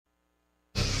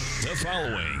The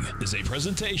following is a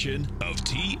presentation of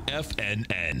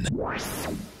TFNN.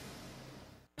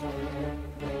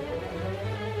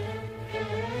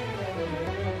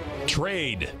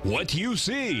 Trade what you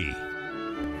see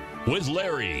with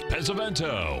Larry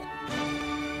Pesavento.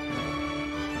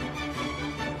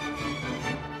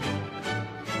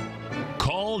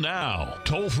 Call now,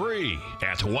 toll free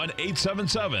at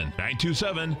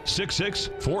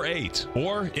 1-877-927-6648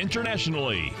 or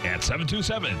internationally at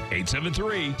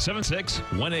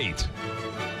 727-873-7618.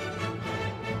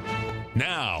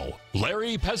 Now,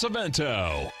 Larry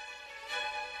Pesavento.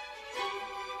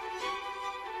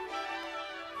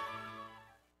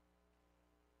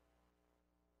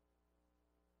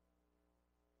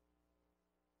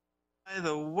 By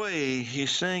the way,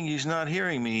 he's saying he's not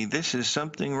hearing me. This is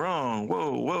something wrong.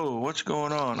 Whoa, what's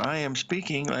going on? I am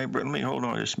speaking. Let me hold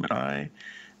on just a minute.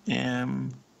 I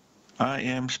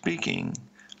am speaking.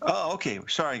 Oh, okay.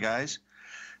 Sorry, guys.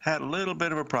 Had a little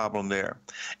bit of a problem there.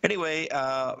 Anyway,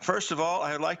 first of all,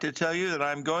 I'd like to tell you that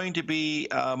I'm going to be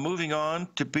moving on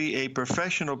to be a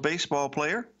professional baseball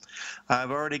player.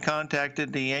 I've already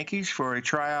contacted the Yankees for a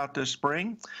tryout this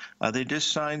spring. They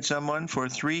just signed someone for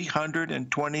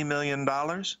 $320 million.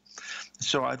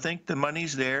 So I think the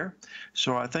money's there.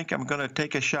 So I think I'm going to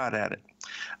take a shot at it.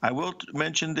 I will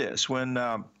mention this. When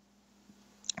the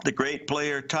great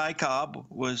player Ty Cobb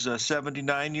was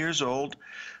 79 years old,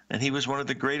 and he was one of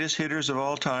the greatest hitters of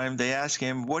all time, they asked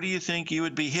him, what do you think you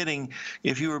would be hitting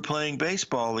if you were playing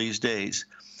baseball these days?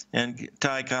 And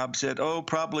Ty Cobb said, oh,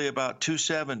 probably about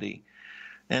 270.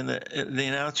 And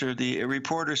the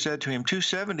reporter said to him,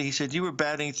 270? He said, you were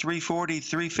batting 340,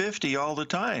 350 all the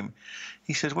time.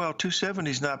 He said, well,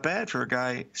 270 is not bad for a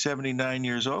guy 79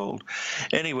 years old.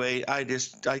 Anyway,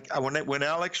 when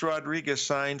Alex Rodriguez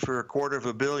signed for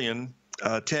 $250 million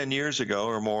 10 years ago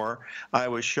or more, I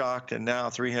was shocked, and now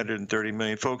 $330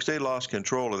 million. Folks, they lost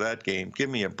control of that game. Give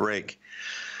me a break.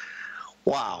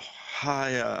 Wow.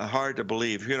 Hard to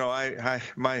believe. You know,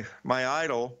 my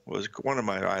idol was, one of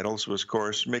my idols was, of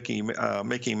course, Mickey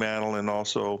Mantle, and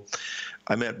also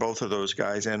I met both of those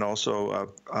guys, and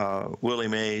also Willie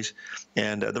Mays,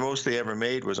 and the most they ever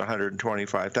made was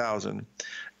 $125,000.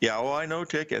 Yeah, oh, I know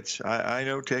tickets. I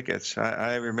know tickets.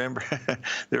 I remember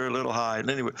they were a little high.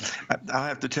 And anyway, I'll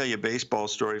have to tell you a baseball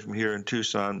story from here in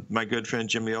Tucson. My good friend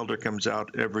Jimmy Elder comes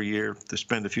out every year to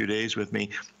spend a few days with me.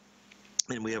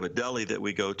 And we have a deli that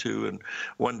we go to, and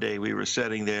one day we were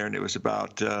sitting there, and it was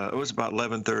about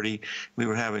 11:30. We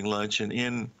were having lunch,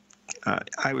 and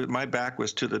my back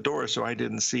was to the door, so I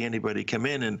didn't see anybody come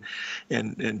in.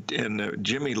 And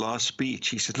Jimmy lost speech.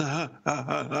 He said,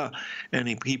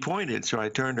 and he pointed. So I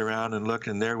turned around and looked,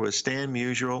 and there was Stan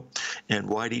Musial and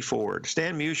Whitey Ford.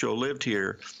 Stan Musial lived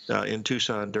here in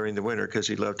Tucson during the winter because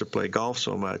he loved to play golf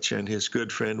so much, and his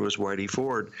good friend was Whitey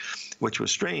Ford, which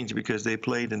was strange because they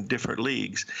played in different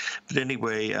leagues. But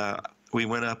anyway, we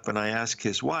went up, and I asked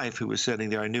his wife, who was sitting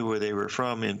there. I knew where they were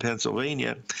from in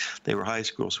Pennsylvania. They were high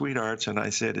school sweethearts, and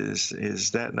I said,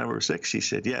 is that number 6? She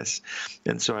said, yes.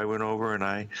 And so I went over, and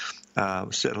I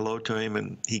said hello to him,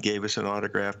 and he gave us an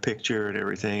autographed picture and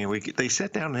everything. And they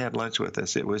sat down and had lunch with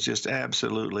us. It was just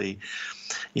absolutely,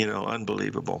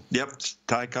 unbelievable. Yep,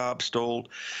 Ty Cobb stole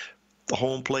the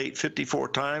home plate 54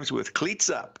 times with cleats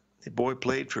up. The boy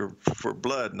played for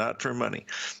blood, not for money.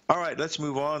 All right, let's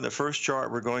move on. The first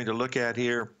chart we're going to look at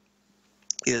here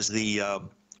is the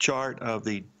chart of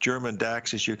the German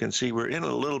DAX. As you can see, we're in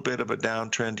a little bit of a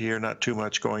downtrend here, not too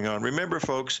much going on. Remember,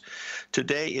 folks,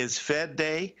 today is Fed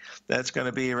Day. That's going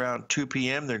to be around 2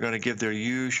 p.m. They're going to give their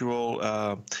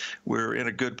usual, we're in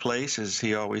a good place, as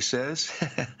he always says,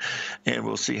 and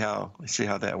we'll see how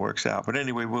that works out. But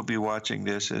anyway, we'll be watching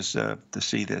this to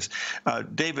see this.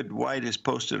 David White has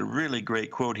posted a really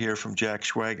great quote here from Jack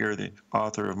Schwager, the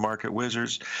author of Market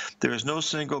Wizards. There is no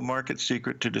single market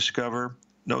secret to discover,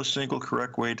 no single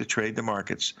correct way to trade the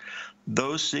markets.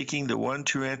 Those seeking the one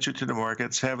true answer to the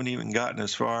markets haven't even gotten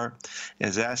as far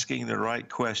as asking the right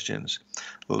questions,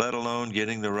 let alone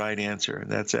getting the right answer.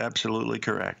 That's absolutely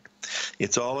correct.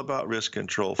 It's all about risk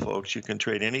control, folks. You can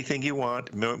trade anything you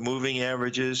want, moving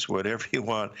averages, whatever you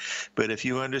want. But if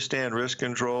you understand risk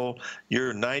control,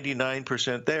 you're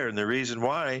 99% there. And the reason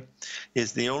why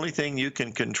is the only thing you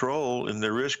can control in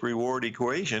the risk-reward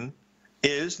equation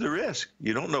is the risk.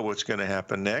 You don't know what's going to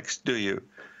happen next, do you?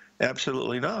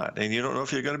 Absolutely not. And you don't know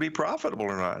if you're going to be profitable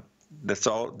or not.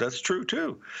 That's true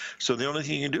too. So the only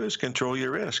thing you can do is control your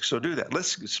risk. So do that.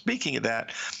 Speaking of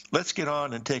that, let's get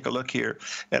on and take a look here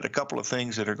at a couple of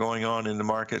things that are going on in the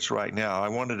markets right now. I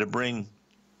wanted to bring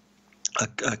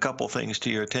a couple things to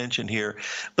your attention here.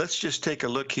 Let's just take a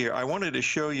look here. I wanted to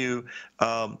show you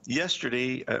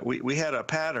yesterday we had a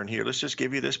pattern here. Let's just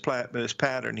give you this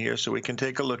pattern here so we can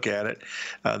take a look at it.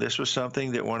 This was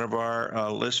something that one of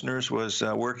our listeners was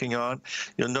working on.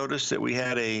 You'll notice that we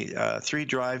had a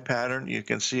 3-drive pattern. You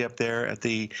can see up there at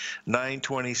the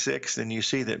 926, and you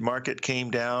see that market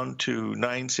came down to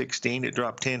 916. It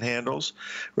dropped 10 handles,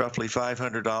 roughly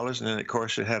 $500, and then of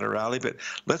course it had a rally. But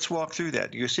let's walk through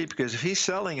that. You see, because if he's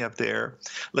selling up there,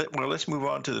 let's move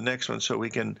on to the next one so we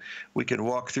can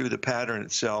walk through the pattern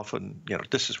itself. And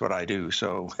this is what I do,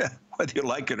 so whether you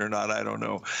like it or not, I don't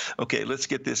know. Okay, let's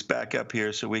get this back up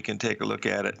here so we can take a look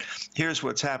at it. Here's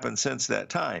what's happened since that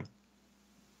time.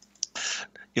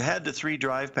 You had the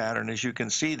 3-drive pattern, as you can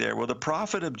see there. Well, the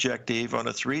profit objective on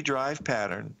a 3-drive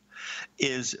pattern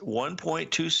is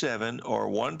 1.27 or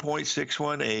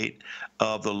 1.618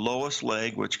 of the lowest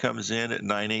leg, which comes in at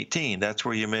 918. That's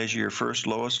where you measure your first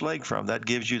lowest leg from. That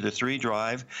gives you the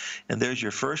 3-drive, and there's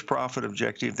your first profit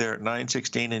objective there at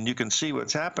 916. And you can see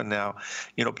what's happened now.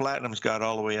 Platinum's got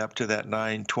all the way up to that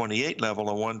 928 level,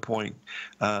 a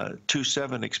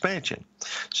 1.27 expansion.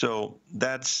 So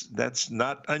that's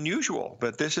not unusual,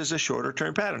 but this is a shorter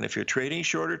term pattern. If you're trading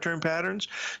shorter term patterns,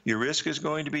 your risk is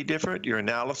going to be different, your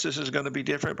analysis is going to be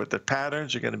different, but the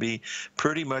patterns are going to be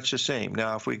pretty much the same.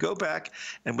 Now, if we go back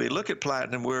and we look at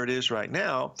platinum where it is right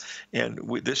now, and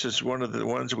this is one of the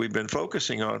ones we've been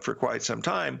focusing on for quite some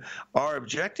time, our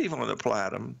objective on the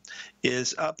platinum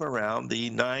is up around the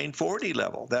 940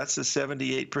 level. That's the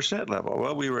 78% level.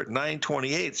 Well, we were at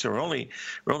 928, so we're only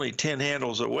 10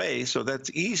 handles away, so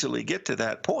that's easily get to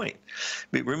that point.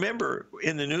 But remember,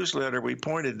 in the newsletter, we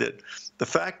pointed that the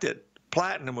fact that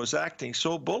platinum was acting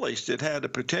so bullish, it had the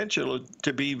potential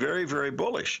to be very, very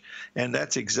bullish. And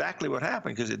that's exactly what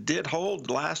happened, because it did hold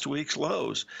last week's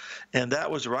lows. And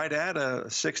that was right at a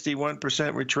 61%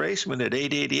 retracement at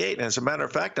 888. And as a matter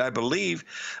of fact, I believe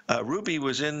Ruby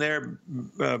was in there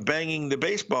banging the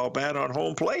baseball bat on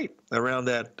home plate around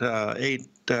that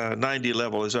 890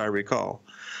 level, as I recall.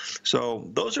 So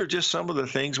those are just some of the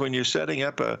things when you're setting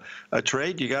up a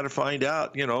trade, you got to find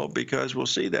out, because we'll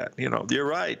see that. You're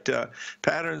right.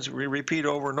 Patterns repeat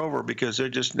over and over because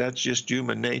that's just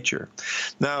human nature.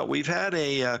 Now, we've had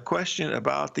a question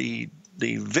about the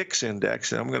VIX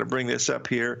index, and I'm going to bring this up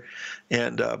here.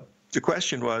 And the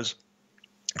question was,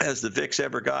 has the VIX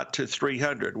ever got to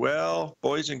 300? Well,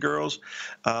 boys and girls,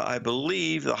 I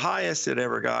believe the highest it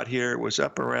ever got here was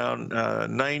up around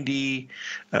 90,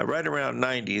 right around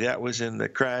 90. That was in the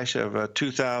crash of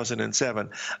 2007.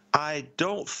 I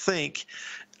don't think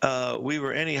we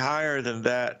were any higher than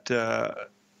that.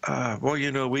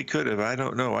 Well, we could have. I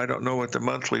don't know. I don't know what the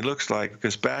monthly looks like,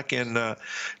 because back in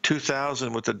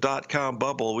 2000 with the dot-com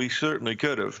bubble, we certainly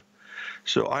could have.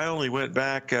 So I only went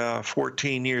back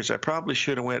 14 years. I probably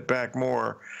should have went back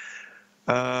more.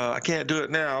 I can't do it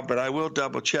now, but I will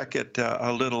double check it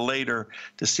a little later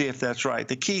to see if that's right.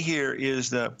 The key here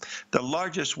is the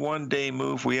largest one-day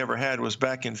move we ever had was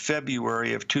back in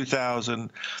February of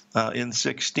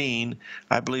 2016.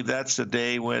 I believe that's the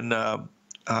day when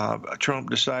Trump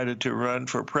decided to run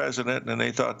for president, and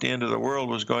they thought the end of the world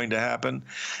was going to happen.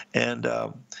 And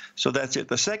so that's it.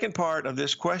 The second part of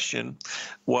this question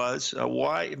was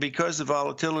why, because the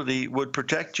volatility would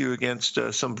protect you against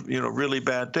some really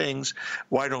bad things,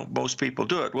 why don't most people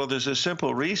do it? Well, there's a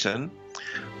simple reason.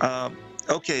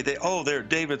 Okay, there,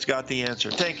 David's got the answer.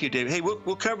 Thank you, David. Hey,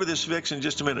 we'll cover this VIX in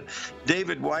just a minute.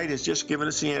 David White has just given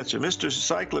us the answer. Mr.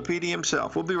 Encyclopedia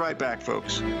himself. We'll be right back,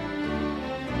 folks.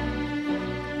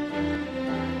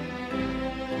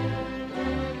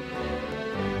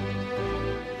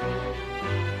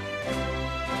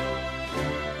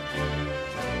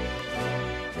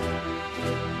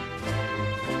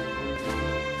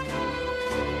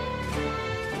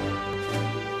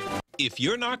 If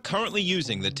you're not currently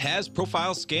using the TAS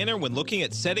Profile Scanner when looking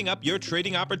at setting up your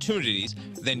trading opportunities,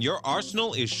 then your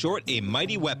arsenal is short a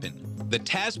mighty weapon. The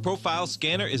TAS Profile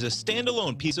Scanner is a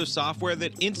standalone piece of software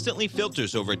that instantly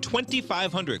filters over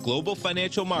 2,500 global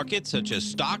financial markets such as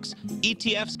stocks,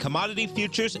 ETFs, commodity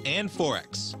futures, and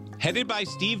Forex. Headed by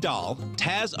Steve Dahl,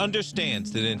 TAS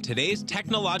understands that in today's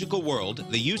technological world,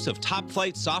 the use of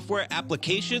top-flight software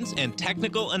applications and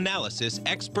technical analysis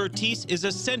expertise is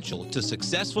essential to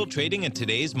successful trading in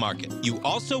today's market. You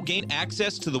also gain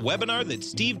access to the webinar that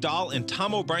Steve Dahl and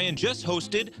Tom O'Brien just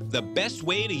hosted, The Best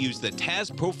Way to Use the TAS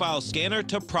Profile Scanner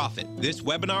to Profit. This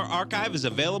webinar archive is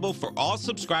available for all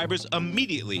subscribers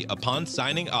immediately upon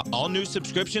signing up. All new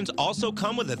subscriptions also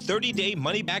come with a 30-day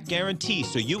money-back guarantee,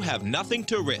 so you have nothing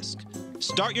to risk.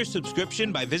 Start your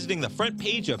subscription by visiting the front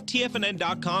page of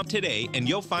TFNN.com today, and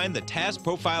you'll find the TAS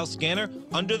Profile Scanner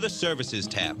under the Services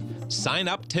tab. Sign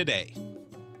up today.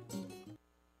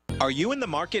 Are you in the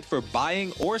market for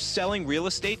buying or selling real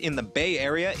estate in the Bay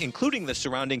Area, including the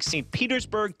surrounding St.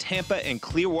 Petersburg, Tampa, and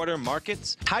Clearwater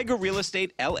markets? Tiger Real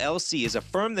Estate LLC is a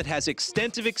firm that has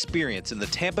extensive experience in the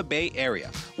Tampa Bay area.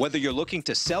 Whether you're looking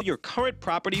to sell your current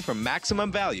property for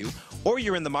maximum value, or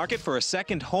you're in the market for a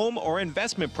second home or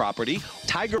investment property,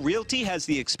 Tiger Realty has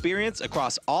the experience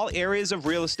across all areas of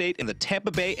real estate in the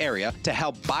Tampa Bay area to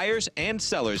help buyers and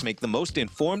sellers make the most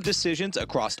informed decisions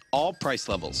across all price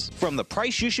levels. From the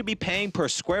price you should be paying per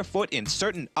square foot in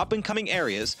certain up-and-coming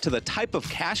areas to the type of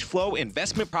cash flow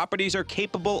investment properties are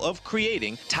capable of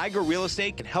creating, Tiger Real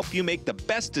Estate can help you make the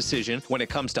best decision when it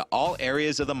comes to all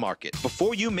areas of the market.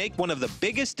 Before you make one of the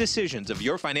biggest decisions of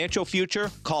your financial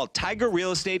future, call Tiger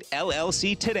Real Estate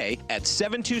LLC today at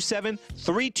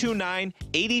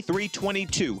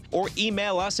 727-329-8322 or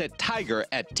email us at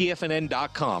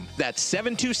tiger@tfnn.com. That's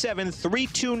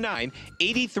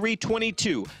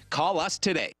 727-329-8322. Call us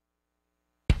today.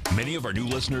 Many of our new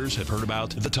listeners have heard about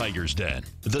The Tiger's Den.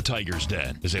 The Tiger's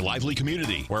Den is a lively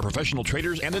community where professional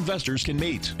traders and investors can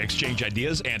meet, exchange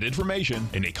ideas and information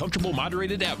in a comfortable,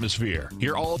 moderated atmosphere.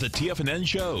 Hear all of the TFNN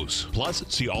shows, plus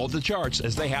see all of the charts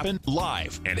as they happen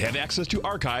live and have access to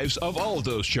archives of all of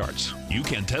those charts. You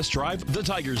can test drive The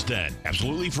Tiger's Den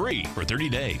absolutely free for 30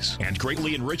 days and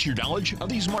greatly enrich your knowledge of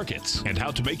these markets and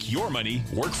how to make your money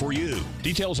work for you.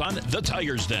 Details on The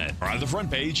Tiger's Den are on the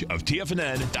front page of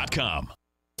TFNN.com.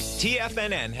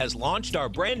 TFNN has launched our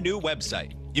brand new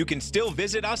website. You can still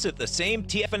visit us at the same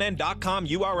TFNN.com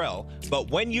URL, but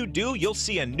when you do, you'll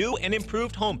see a new and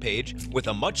improved homepage with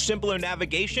a much simpler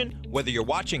navigation, whether you're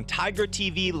watching Tiger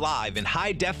TV live in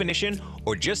high definition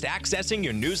or just accessing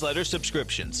your newsletter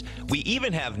subscriptions. We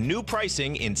even have new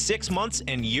pricing in 6 months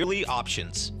and yearly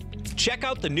options. Check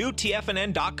out the new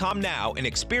TFNN.com now and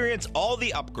experience all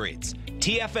the upgrades.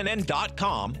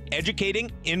 TFNN.com,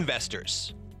 educating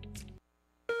investors.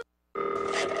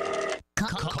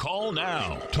 Call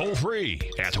now, toll free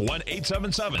at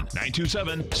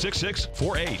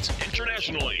 1-877-927-6648.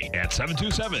 Internationally at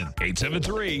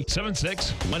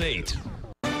 727-873-7618.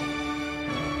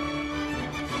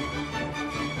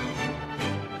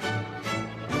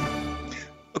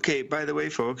 Okay, by the way,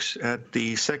 folks, at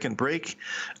the second break,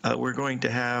 we're going to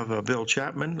have Bill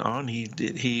Chapman on. He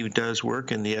does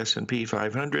work in the S&P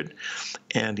 500,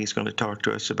 and he's going to talk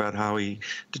to us about how he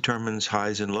determines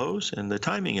highs and lows and the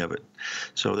timing of it.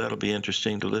 So that'll be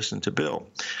interesting to listen to Bill.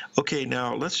 Okay,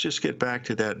 now let's just get back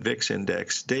to that VIX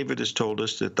index. David has told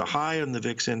us that the high on the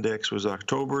VIX index was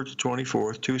October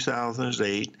 24th,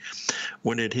 2008,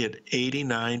 when it hit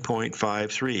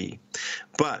 89.53.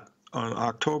 But on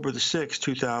October the 6th,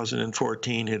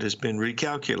 2014, it has been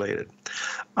recalculated.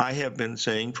 I have been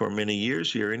saying for many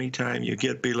years here, anytime you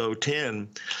get below 10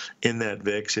 in that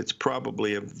VIX, it's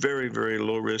probably a very, very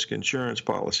low-risk insurance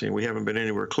policy. We haven't been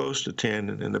anywhere close to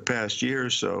 10 in the past year or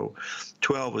so.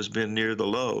 12 has been near the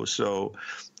low. So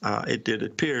it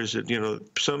appears that,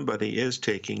 somebody is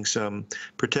taking some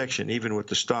protection. Even with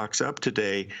the stocks up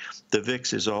today, the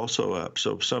VIX is also up.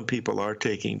 So some people are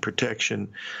taking protection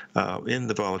in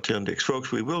the volatility index.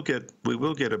 Folks, we will get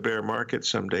a bear market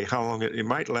someday. How long it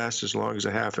might last as long as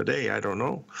a half a day, I don't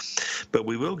know. But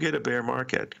we will get a bear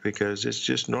market because it's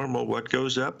just normal. What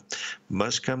goes up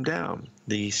must come down.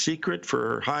 The secret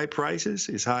for high prices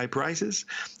is high prices,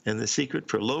 and the secret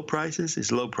for low prices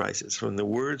is low prices. From the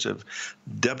words of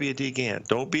W.D. Gant,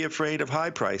 don't be afraid of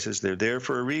high prices. They're there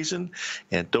for a reason,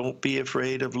 and don't be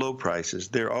afraid of low prices.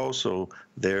 They're also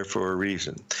there for a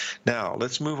reason. Now,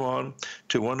 let's move on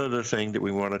to one other thing that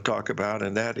we want to talk about,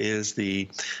 and that is the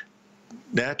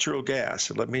natural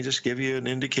gas. Let me just give you an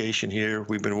indication here.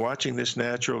 We've been watching this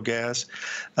natural gas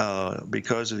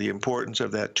because of the importance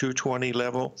of that 220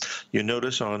 level. You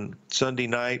notice on Sunday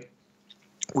night,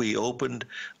 we opened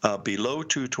below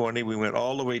 220. We went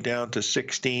all the way down to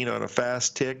 16 on a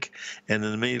fast tick, and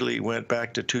then immediately went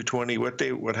back to 220.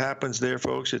 What happens there,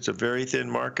 folks? It's a very thin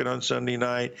market on Sunday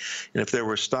night, and if there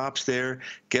were stops there,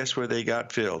 guess where they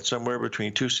got filled? Somewhere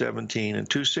between 217 and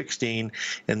 216,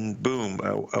 and boom,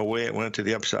 away it went to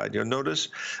the upside. You'll notice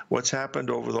what's happened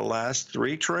over the last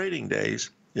 3 trading days.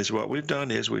 Is what we've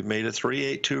done is we've made a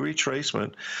 382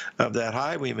 retracement of that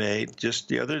high we made just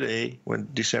the other day, when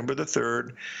December the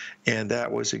 3rd, and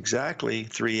that was exactly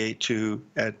 382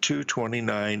 at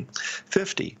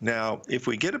 229.50. Now, if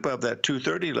we get above that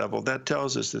 230 level, that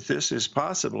tells us that this is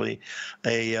possibly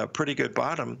a pretty good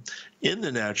bottom in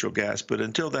the natural gas. But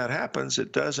until that happens,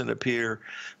 it doesn't appear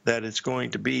that it's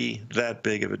going to be that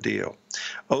big of a deal.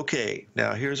 Okay,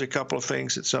 now here's a couple of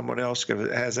things that someone else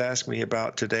has asked me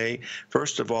about today.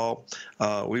 First of all,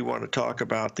 we want to talk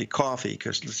about the coffee,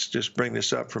 because let's just bring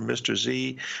this up from Mr.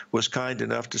 Z, was kind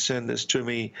enough to send this to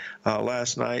me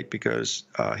last night, because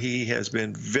he has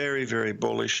been very, very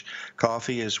bullish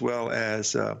coffee, as well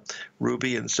as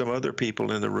Ruby and some other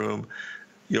people in the room.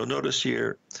 You'll notice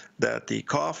here that the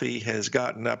coffee has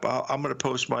gotten up. I'm going to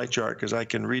post my chart because I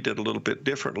can read it a little bit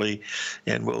differently,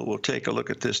 and we'll take a look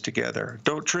at this together.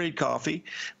 Don't trade coffee,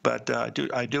 but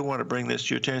I do want to bring this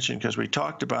to your attention because we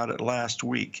talked about it last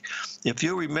week. If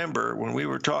you remember, when we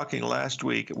were talking last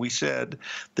week, we said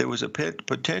there was a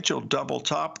potential double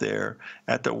top there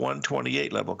at the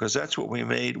 128 level, because that's what we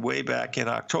made way back in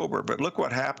October. But look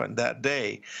what happened that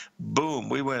day. Boom,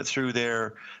 we went through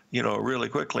there, you know, really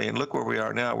quickly, and look where we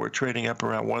are now. We're trading up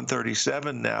around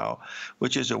 137 now,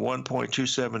 which is a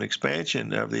 1.27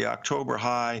 expansion of the October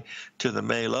high to the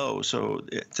May low. So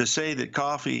to say that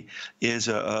coffee is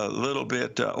a little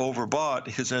bit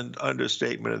overbought is an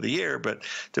understatement of the year. But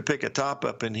to pick a top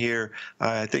up in here,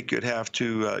 I think you'd have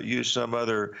to use some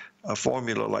other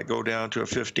formula, like go down to a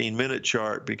 15-minute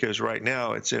chart, because right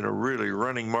now it's in a really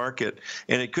running market,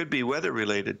 and it could be weather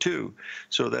related too.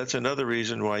 So that's another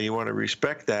reason why you want to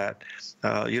respect that.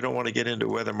 You don't want to get into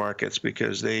weather markets,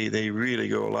 because they really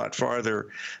go a lot farther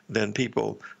than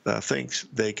people think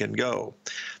they can go.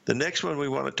 The next one we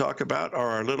want to talk about are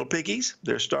our little piggies.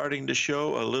 They're starting to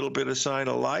show a little bit of sign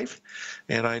of life,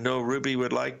 and I know Ruby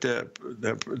would like to.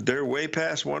 They're way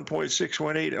past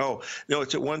 1.618. Oh no,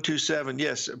 it's at 127.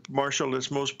 Yes, Marshall,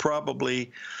 it's most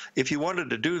probably, if you wanted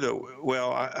to do the,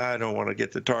 well, I don't want to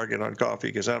get the target on coffee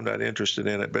because I'm not interested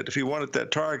in it, but if you wanted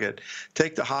that target,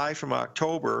 take the high from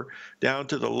October down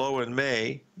to the low in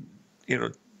May, you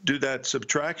know, do that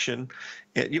subtraction.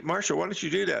 And Marshall, why don't you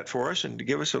do that for us and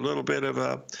give us a little bit of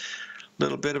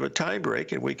a time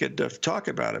break, and we could talk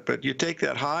about it. But you take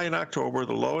that high in October,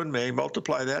 the low in May,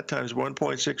 multiply that times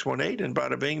 1.618, and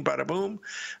bada bing, bada boom,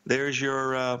 there's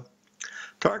your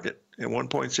target at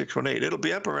 1.618. It'll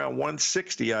be up around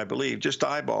 160, I believe, just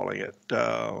eyeballing it,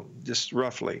 just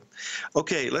roughly.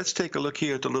 Okay, let's take a look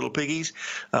here at the little piggies.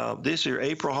 These are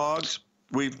April hogs.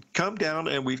 We've come down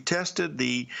and we've tested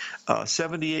the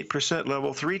 78%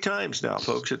 level 3 times now,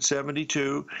 folks, at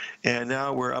 72, and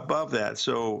now we're above that.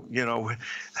 So, you know,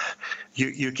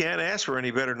 you can't ask for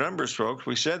any better numbers, folks.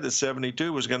 We said that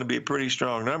 72 was going to be a pretty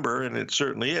strong number, and it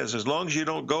certainly is. As long as you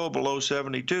don't go below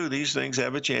 72, these things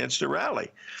have a chance to rally.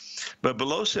 But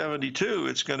below 72,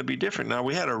 it's going to be different. Now,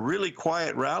 we had a really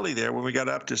quiet rally there when we got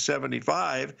up to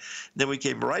 75. Then we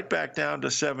came right back down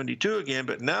to 72 again,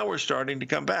 but now we're starting to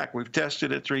come back. We've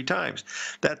tested it 3 times.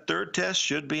 That third test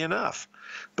should be enough.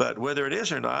 But whether it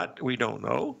is or not, we don't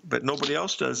know. But nobody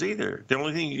else does either. The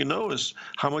only thing you know is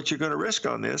how much you're going to risk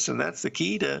on this, and that's the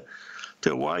key to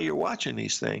why you're watching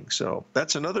these things. So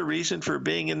that's another reason for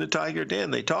being in the Tiger Den.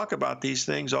 They talk about these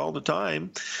things all the time,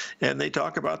 and they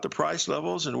talk about the price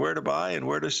levels and where to buy and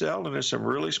where to sell, and there's some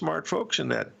really smart folks in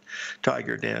that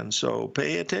Tiger Den. So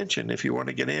pay attention if you want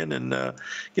to get in and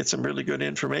get some really good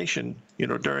information, you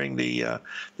know, during the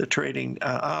trading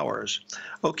hours.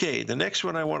 Okay, the next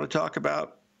one I want to talk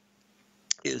about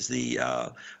is the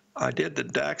I did the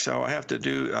DAX. I have to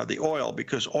do the oil,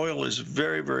 because oil is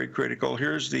very, very critical.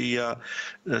 Here's the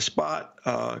spot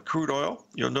crude oil.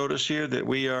 You'll notice here that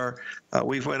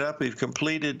we've went up. We've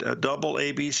completed double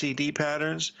ABCD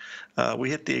patterns. We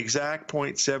hit the exact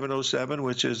 0.707,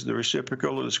 which is the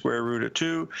reciprocal of the square root of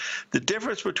 2. The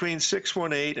difference between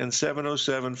 618 and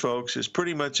 707, folks, is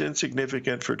pretty much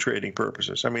insignificant for trading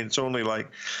purposes. I mean, it's only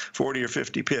like 40 or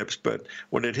 50 pips, but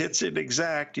when it hits it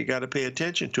exact, you got to pay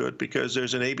attention to it, because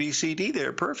there's an ABCD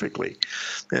there perfectly.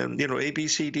 And, you know,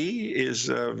 ABCD is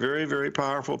a very, very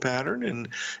powerful pattern. And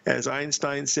as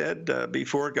Einstein said,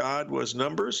 before God was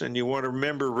numbers, and you want to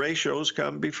remember ratios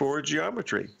come before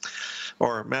geometry,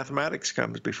 or mathematics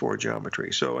comes before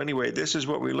geometry. So anyway, this is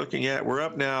what we're looking at. We're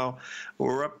up now.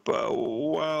 We're up,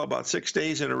 well, about 6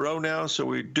 days in a row now, so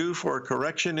we're due for a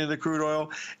correction in the crude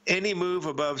oil. Any move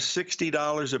above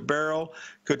 $60 a barrel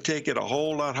could take it a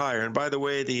whole lot higher. And by the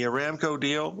way, the Aramco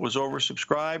deal was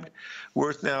oversubscribed,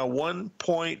 worth now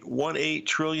 $1.18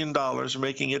 trillion,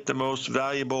 making it the most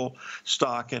valuable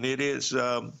stock. And it is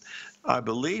I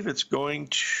believe it's going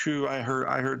to. I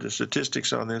heard the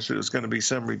statistics on this. It was going to be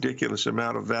some ridiculous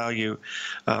amount of value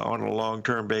on a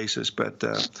long-term basis, but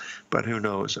who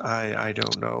knows? I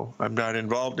don't know. I'm not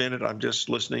involved in it. I'm just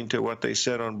listening to what they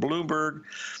said on Bloomberg,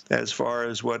 as far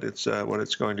as what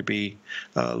it's going to be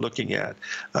looking at.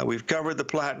 We've covered the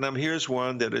platinum. Here's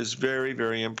one that is very,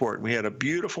 very important. We had a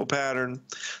beautiful pattern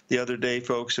the other day,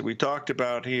 folks, that we talked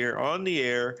about here on the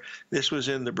air. This was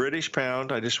in the British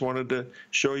pound. I just wanted to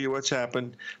show you what's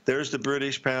happened. There's the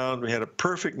British pound. We had a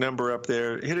perfect number up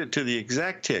there. Hit it to the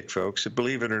exact tick, folks.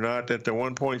 Believe it or not, at the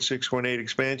 1.618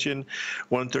 expansion,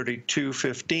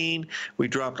 132.15. We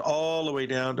dropped all the way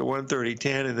down to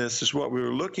 130.10, and this is what we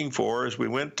were looking for as we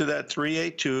went to that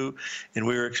 382, and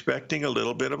we were expecting a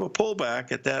little bit of a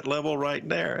pullback at that level right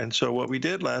there. And so what we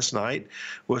did last night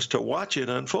was to watch it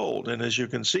unfold. And as you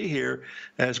can see here,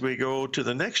 as we go to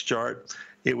the next chart,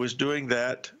 it was doing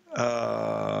that.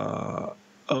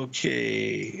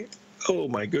 Okay. Oh,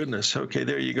 my goodness. Okay,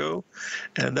 there you go.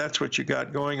 And that's what you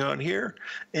got going on here.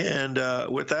 And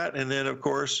with that, and then, of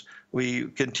course, we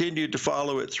continued to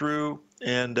follow it through.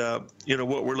 And,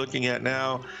 what we're looking at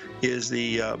now is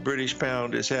the British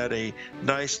pound has had a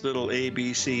nice little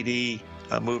ABCD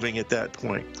moving at that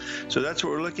point. So that's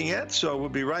what we're looking at. So we'll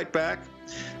be right back.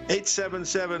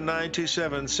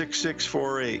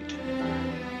 877-927-6648.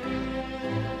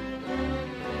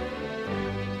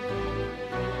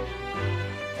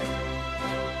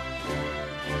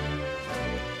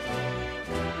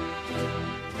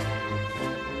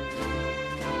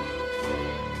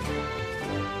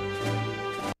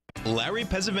 Larry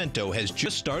Pesavento has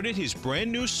just started his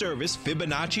brand new service,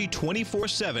 Fibonacci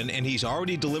 24/7, and he's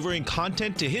already delivering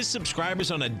content to his subscribers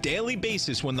on a daily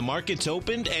basis when the market's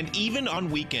opened and even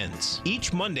on weekends.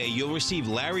 Each Monday, you'll receive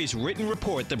Larry's written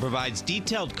report that provides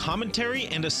detailed commentary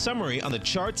and a summary on the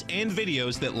charts and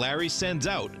videos that Larry sends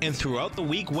out. And throughout the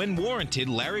week, when warranted,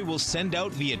 Larry will send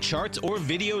out via charts or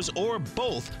videos or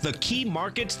both the key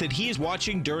markets that he is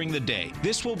watching during the day.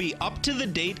 This will be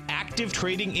up-to-the-date, active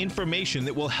trading information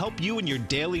that will help you in your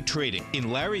daily trading.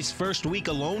 In Larry's first week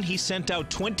alone, he sent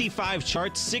out 25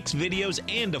 charts, 6 videos,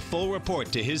 and a full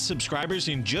report to his subscribers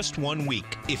in just 1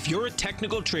 week. If you're a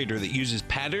technical trader that uses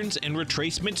patterns and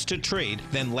retracements to trade,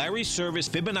 then Larry's service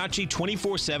Fibonacci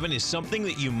 24/7 is something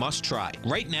that you must try.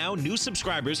 Right now, new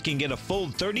subscribers can get a full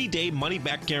 30-day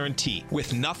money-back guarantee.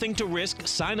 With nothing to risk,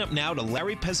 sign up now to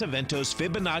Larry Pesavento's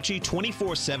Fibonacci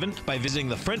 24/7 by visiting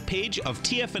the front page of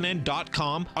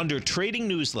TFNN.com under Trading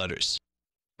Newsletters.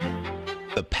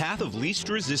 The Path of Least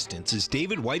Resistance is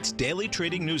David White's daily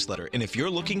trading newsletter, and if you're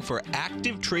looking for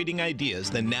active trading ideas,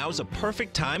 then now's a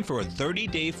perfect time for a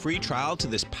 30-day free trial to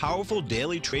this powerful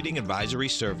daily trading advisory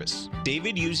service.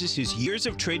 David uses his years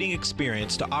of trading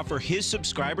experience to offer his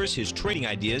subscribers his trading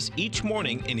ideas each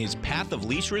morning in his Path of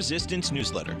Least Resistance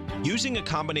newsletter. Using a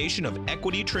combination of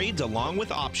equity trades along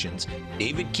with options,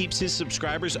 David keeps his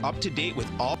subscribers up to date with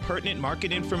all pertinent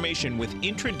market information with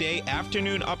intraday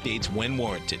afternoon updates when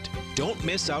warranted. Don't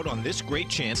miss out on this great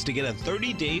chance to get a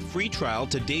 30-day free trial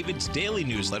to David's daily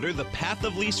newsletter, The Path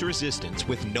of Least Resistance,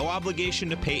 with no obligation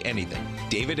to pay anything.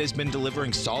 David has been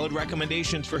delivering solid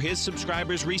recommendations for his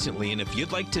subscribers recently, and if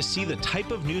you'd like to see the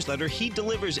type of newsletter he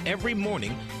delivers every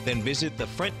morning, then visit the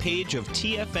front page of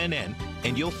TFNN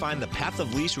and you'll find The Path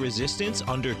of Least Resistance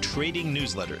under Trading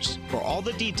Newsletters. For all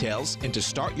the details and to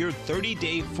start your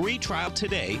 30-day free trial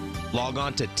today, log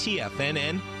on to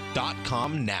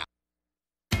TFNN.com now.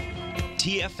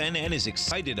 TFNN is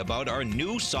excited about our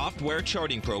new software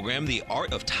charting program, The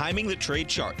Art of Timing the Trade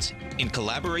Charts. In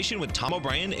collaboration with Tom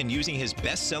O'Brien and using his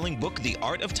best-selling book, The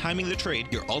Art of Timing the Trade,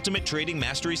 Your Ultimate Trading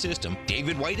Mastery System,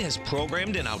 David White has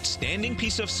programmed an outstanding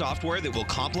piece of software that will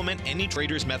complement any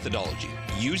trader's methodology.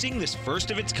 Using this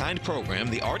first-of-its-kind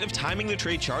program, The Art of Timing the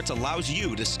Trade Charts allows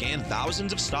you to scan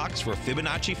thousands of stocks for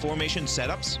Fibonacci formation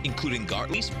setups, including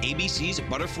Gartleys, ABCs,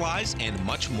 butterflies, and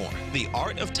much more. The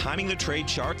Art of Timing the Trade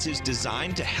Charts is designed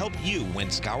to help you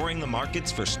when scouring the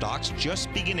markets for stocks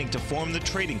just beginning to form the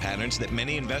trading patterns that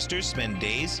many investors spend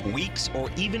days, weeks,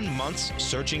 or even months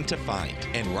searching to find.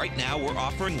 And right now, we're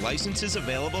offering licenses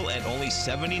available at only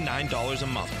 $79 a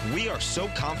month. We are so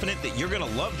confident that you're going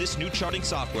to love this new charting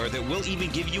software that will even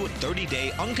give you a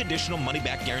 30-day unconditional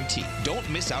money-back guarantee. Don't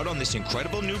miss out on this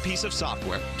incredible new piece of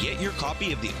software. Get your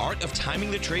copy of The Art of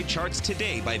Timing the Trade Charts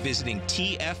today by visiting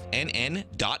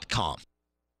TFNN.com.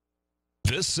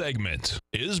 This segment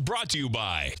is brought to you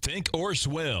by Think or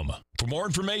Swim. For more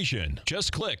information,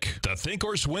 just click the Think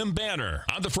or Swim banner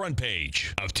on the front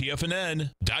page of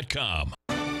TFNN.com.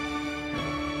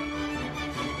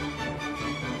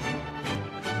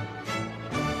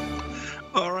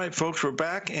 All right, folks, we're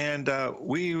back, and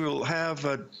we will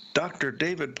have Dr.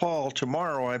 David Paul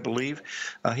tomorrow, I believe.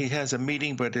 He has a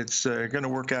meeting, but it's going to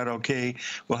work out okay.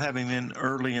 We'll have him in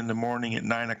early in the morning at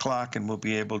 9 o'clock, and we'll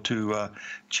be able to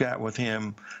chat with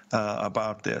him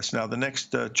about this. Now, the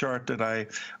next chart that I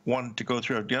wanted to go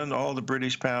through, I've done all the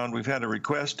British pound. We've had a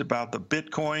request about the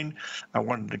Bitcoin. I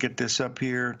wanted to get this up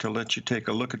here to let you take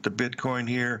a look at the Bitcoin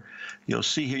here. You'll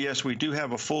see here, yes, we do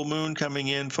have a full moon coming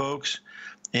in, folks.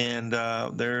 And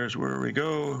there's where we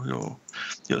go.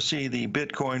 You'll see the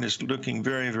Bitcoin is looking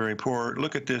very, very poor.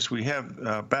 Look at this. We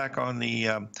have back on the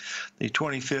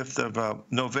 25th of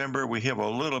November, we have a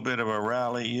little bit of a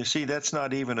rally. You see, that's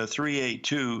not even a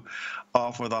 382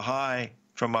 off of the high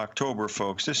from October,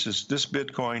 folks. This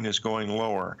Bitcoin is going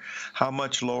lower. How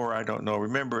much lower, I don't know.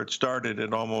 Remember, it started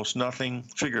at almost nothing.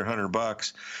 Figure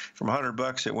 $100. From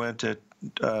 $100, it went to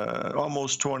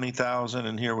almost 20,000,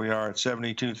 and here we are at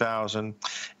 72,000.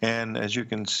 And as you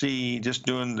can see, just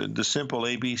doing the simple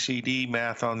ABCD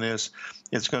math on this,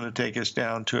 it's going to take us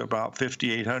down to about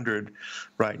 5,800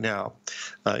 right now.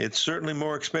 It's certainly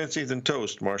more expensive than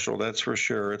toast, Marshall, that's for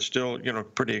sure. It's still,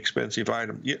 pretty expensive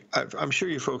item. I'm sure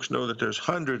you folks know that there's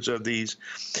hundreds of these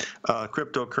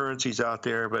cryptocurrencies out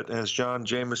there, but as John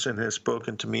Jameson has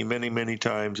spoken to me many, many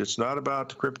times, it's not about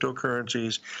the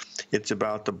cryptocurrencies, it's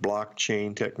about the blockchain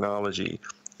technology.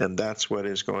 And that's what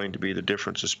is going to be the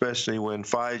difference, especially when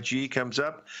 5G comes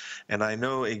up. And I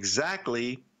know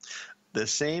exactly the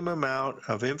same amount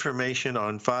of information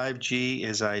on 5G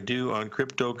as I do on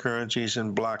cryptocurrencies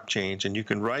and blockchains. And you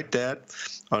can write that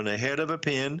on the head of a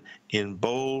pen in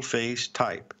bold-face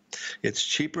type. It's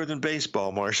cheaper than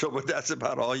baseball, Marshall, but that's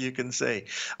about all you can say.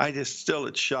 I just still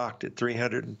it's shocked at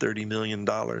 $330 million.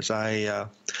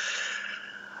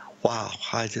 Wow,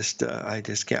 I just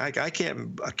can't. I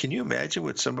can't. Can you imagine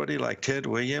what somebody like Ted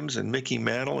Williams and Mickey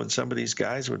Mantle and some of these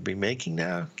guys would be making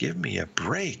now? Give me a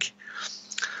break.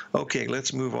 Okay,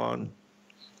 let's move on.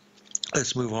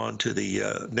 Let's move on to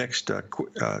the next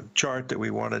chart that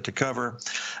we wanted to cover.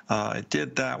 I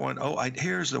did that one. Oh,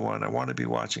 here's the one I want to be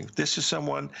watching. This is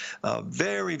someone, a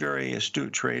very, very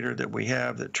astute trader that we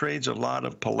have that trades a lot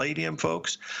of palladium,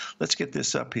 folks. Let's get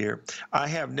this up here. I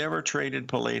have never traded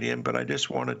palladium, but I just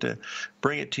wanted to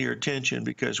bring it to your attention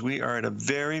because we are at a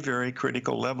very, very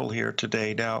critical level here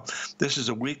today. Now, this is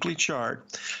a weekly chart,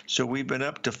 so we've been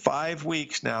up to 5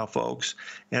 weeks now, folks,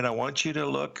 and I want you to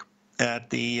look at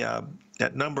the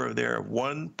that number there of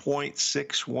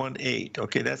 1.618.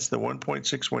 Okay, that's the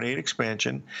 1.618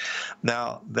 expansion.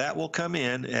 Now, that will come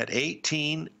in at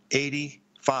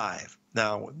 1885.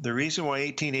 Now, the reason why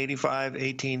 1885,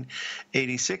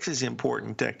 1886 is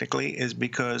important technically is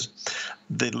because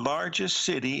the largest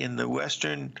city in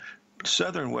the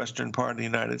southern western part of the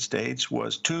United States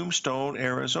was Tombstone,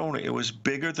 Arizona. It was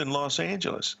bigger than Los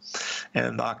Angeles.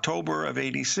 And October of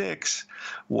 86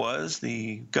 was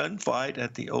the gunfight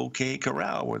at the OK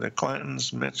Corral where the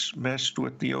Clintons messed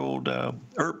with the old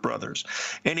Earp brothers.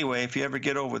 Anyway, if you ever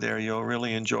get over there, you'll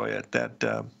really enjoy it.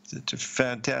 It's a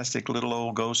fantastic little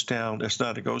old ghost town. It's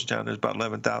not a ghost town. There's about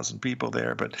 11,000 people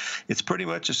there, but it's pretty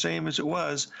much the same as it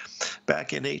was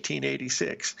back in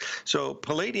 1886. So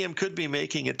palladium could be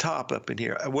making a top up in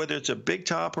here. Whether it's a big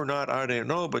top or not, I don't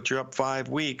know, but you're up 5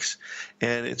 weeks,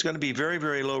 and it's going to be very,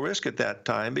 very low risk at that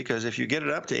time because if you get it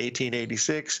up to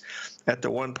 1886 at the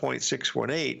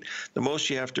 1.618, the most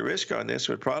you have to risk on this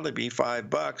would probably be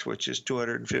 $5, which is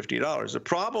 $250. The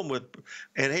problem with,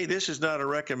 and hey, this is not a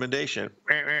recommendation.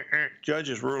 Judge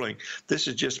is ruling. This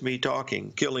is just me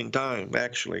talking, killing time,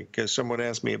 actually, because someone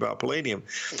asked me about palladium.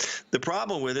 The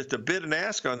problem with it, the bid and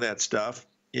ask on that stuff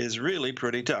is really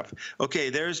pretty tough. Okay,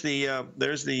 there's the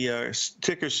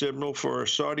ticker symbol for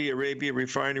Saudi Arabia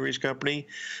Refineries Company,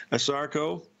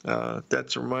 Asarco.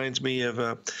 That reminds me of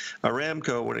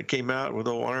Aramco when it came out with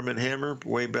old Arm & Hammer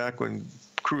way back when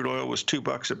crude oil was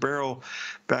 $2 a barrel,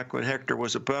 back when Hector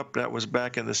was a pup. That was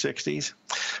back in the 60s.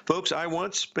 Folks, I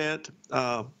once spent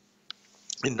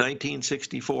in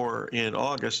 1964, in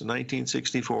August of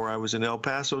 1964, I was in El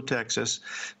Paso, Texas,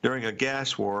 during a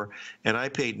gas war, and I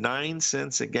paid 9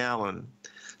 cents a gallon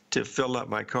to fill up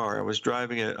my car. I was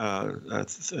driving a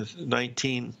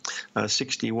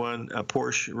 1961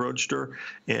 Porsche Roadster,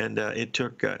 and it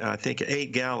took, I think,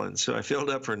 8 gallons. So I filled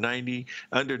up for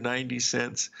under 90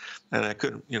 cents, and I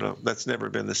couldn't, that's never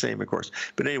been the same, of course.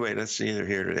 But anyway, that's neither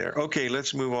here nor there. Okay,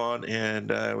 let's move on,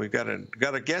 and we've got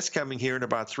a guest coming here in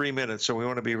about 3 minutes, so we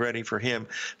want to be ready for him.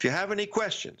 If you have any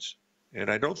questions, and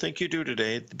I don't think you do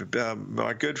today.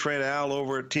 My good friend Al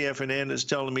over at TFNN is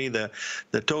telling me the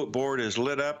tote board is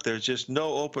lit up. There's just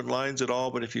no open lines at all.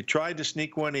 But if you tried to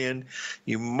sneak one in,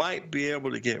 you might be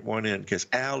able to get one in because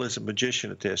Al is a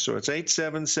magician at this. So it's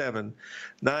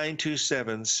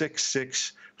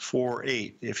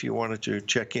 877-927-6648 if you wanted to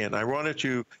check in. I wanted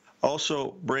to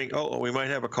also bring, we might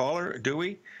have a caller, do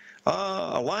we?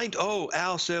 A line,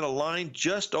 Al said a line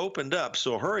just opened up,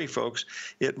 so hurry, folks.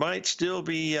 It might still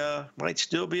be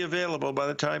available by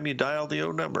the time you dial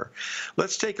the number.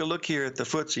 Let's take a look here at the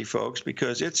FTSE, folks,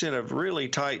 because it's in a really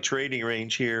tight trading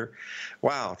range here.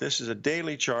 Wow, this is a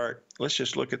daily chart. Let's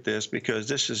just look at this because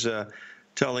this is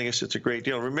telling us it's a great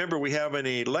deal. Remember, we have an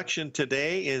election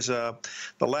today, is the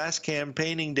last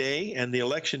campaigning day, and the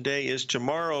election day is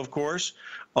tomorrow, of course,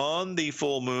 on the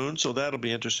full moon, so that'll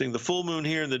be interesting. The full moon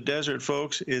here in the desert,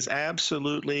 folks, is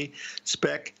absolutely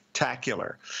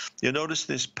spectacular. You'll notice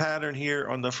this pattern here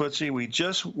on the FTSE. We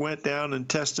just went down and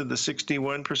tested the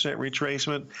 61%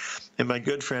 retracement, and my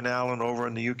good friend Alan over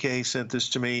in the UK sent this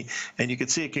to me, and you can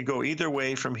see it can go either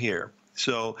way from here.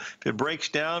 So if it breaks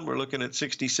down, we're looking at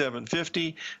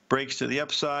 67.50. Breaks to the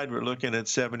upside, we're looking at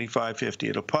 75.50.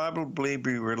 It'll probably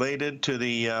be related to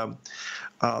the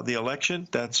election.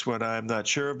 That's what I'm not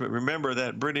sure. But remember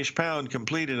that British pound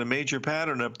completed a major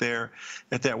pattern up there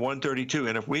at that 132.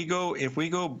 And if we go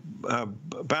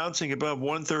bouncing above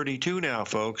 132 now,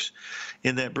 folks,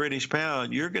 in that British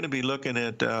pound, you're going to be looking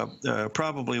at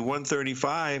probably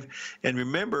 135. And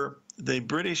remember, the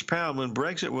British pound, when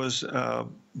Brexit was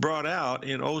brought out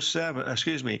in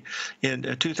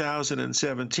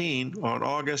 2017 on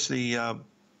August the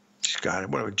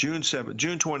June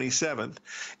 27th,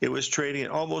 it was trading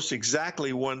at almost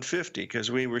exactly 150 because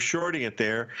we were shorting it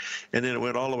there, and then it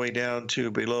went all the way down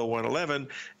to below 111,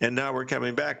 and now we're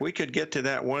coming back. We could get to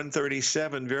that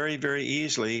 137 very, very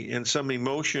easily in some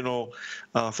emotional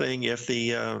thing if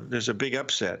there's a big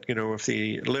upset, if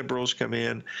the Liberals come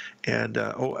in and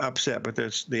upset. But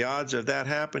the odds of that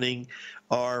happening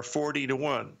are 40 to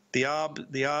 1. The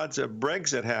odds of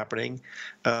Brexit happening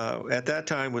at that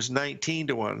time was 19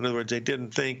 to 1. In other words, they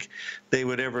didn't think they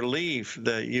would ever leave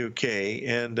the UK,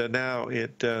 and now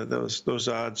those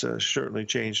odds certainly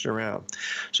changed around.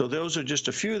 So those are just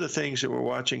a few of the things that we're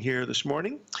watching here this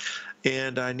morning.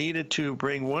 And I needed to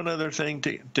bring one other thing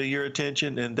to your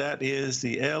attention, and that is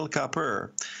the El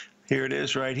Copper. Here it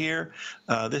is right here.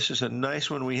 This is a nice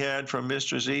one we had from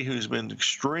Mr. Z, who's been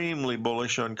extremely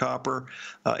bullish on copper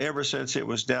ever since it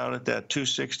was down at that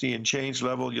 260 and change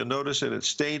level. You'll notice that it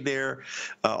stayed there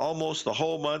almost the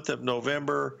whole month of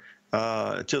November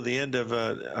till the end of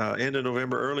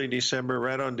November, early December.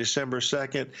 Right on December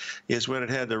 2nd is when it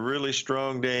had the really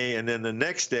strong day, and then the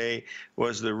next day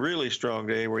was the really strong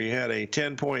day where you had a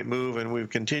 10-point move, and we've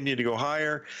continued to go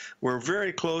higher. We're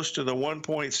very close to the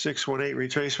 1.618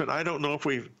 retracement. I don't know if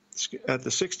we've at the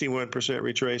 61%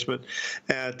 retracement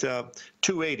at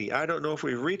 280. I don't know if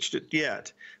we've reached it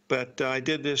yet, but I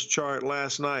did this chart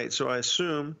last night, so I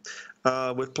assume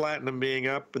with platinum being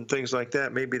up and things like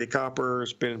that, maybe the copper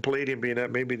has been, palladium being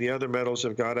up, maybe the other metals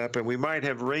have got up, and we might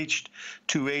have reached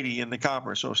 280 in the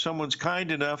copper. So if someone's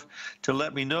kind enough to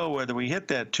let me know whether we hit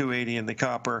that 280 in the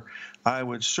copper, I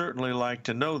would certainly like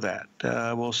to know that.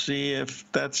 We'll see if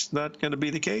that's not going to be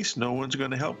the case. No one's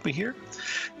going to help me here.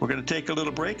 We're going to take a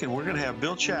little break, and we're going to have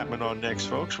Bill Chapman on next,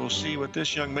 folks. We'll see what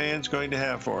this young man's going to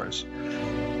have for us.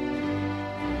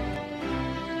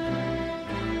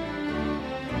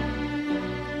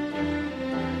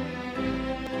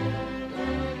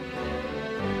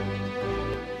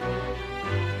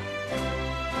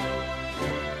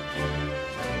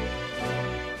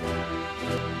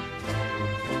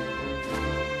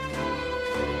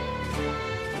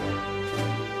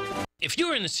 If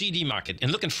you're in the CD market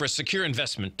and looking for a secure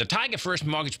investment, the Tiger First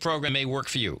Mortgage Program may work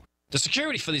for you. The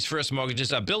security for these first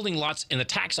mortgages are building lots in the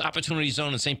tax opportunity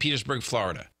zone in St. Petersburg,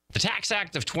 Florida. The Tax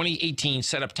Act of 2018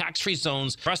 set up tax-free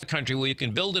zones across the country where you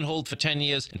can build and hold for 10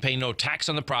 years and pay no tax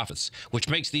on the profits, which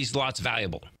makes these lots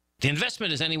valuable. The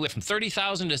investment is anywhere from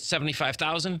 $30,000 to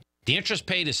 $75,000. The interest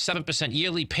paid is 7%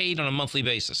 yearly, paid on a monthly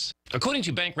basis. According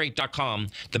to Bankrate.com,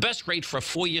 the best rate for a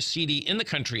 4-year CD in the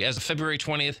country as of February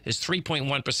 20th is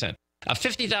 3.1%. A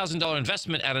 $50,000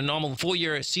 investment at a normal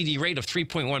 4-year CD rate of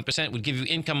 3.1% would give you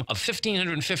income of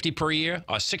 $1,550 per year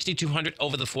or $6,200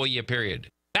 over the 4-year period.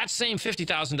 That same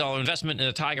 $50,000 investment in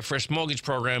the Tiger First Mortgage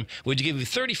Program would give you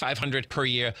 $3,500 per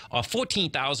year or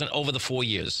 $14,000 over the 4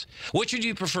 years. Which would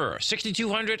you prefer,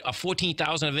 $6,200 or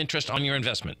 $14,000 of interest on your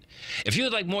investment? If you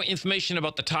would like more information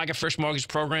about the Tiger First Mortgage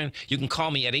Program, you can call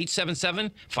me at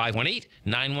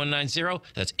 877-518-9190.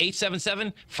 That's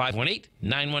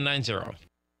 877-518-9190.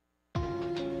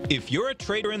 If you're a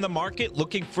trader in the market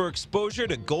looking for exposure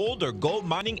to gold or gold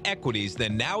mining equities,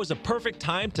 then now is a perfect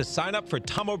time to sign up for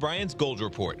Tom O'Brien's Gold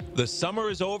Report. The summer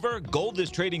is over, gold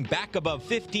is trading back above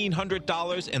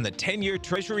 $1,500, and the 10-year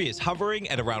Treasury is hovering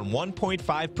at around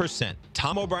 1.5%.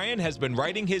 Tom O'Brien has been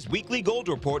writing his weekly gold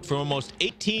report for almost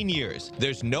 18 years.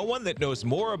 There's no one that knows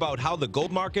more about how the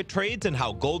gold market trades and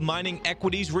how gold mining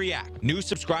equities react. New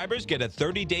subscribers get a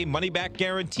 30-day money-back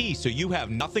guarantee, so you have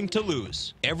nothing to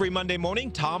lose. Every Monday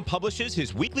morning, Tom publishes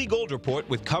his weekly gold report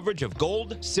with coverage of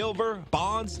gold, silver,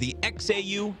 bonds, the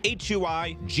XAU,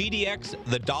 HUI, GDX,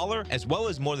 the dollar, as well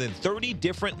as more than 30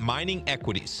 different mining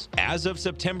equities. As of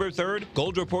September 3rd,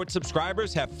 Gold Report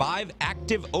subscribers have 5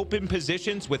 active open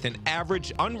positions with an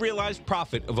average unrealized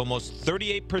profit of almost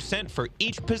 38% for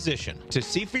each position. To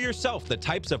see for yourself the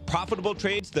types of profitable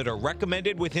trades that are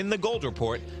recommended within the Gold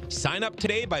Report, sign up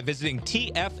today by visiting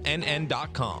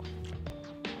TFNN.com.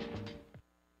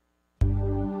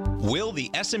 Will the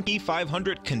S&P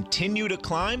 500 continue to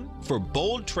climb? For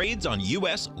bold trades on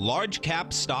U.S.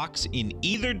 large-cap stocks in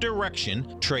either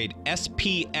direction, trade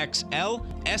SPXL,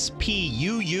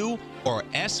 SPUU, or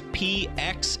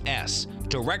SPXS.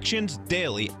 Directions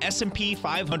Daily S&P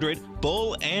 500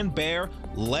 Bull and Bear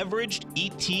Leveraged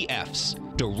ETFs.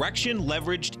 Direction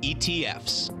Leveraged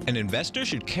ETFs. An investor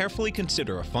should carefully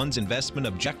consider a fund's investment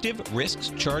objective,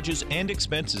 risks, charges, and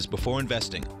expenses before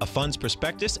investing. A fund's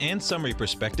prospectus and summary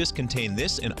prospectus contain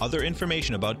this and other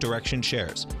information about Direction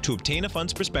shares. To obtain a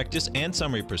fund's prospectus and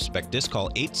summary prospectus, call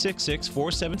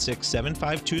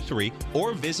 866-476-7523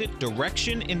 or visit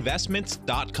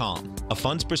directioninvestments.com. A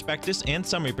fund's prospectus and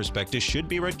summary prospectus should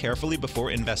be read carefully before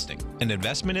investing. An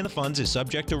investment in the funds is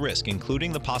subject to risk,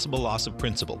 including the possible loss of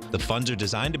principal. The funds are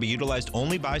designed to be utilized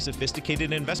only by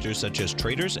sophisticated investors such as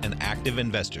traders and active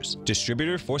investors.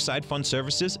 Distributor Foreside Fund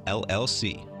Services,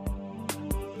 LLC.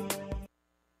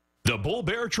 The Bull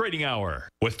Bear Trading Hour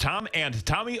with Tom and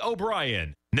Tommy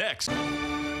O'Brien. Next.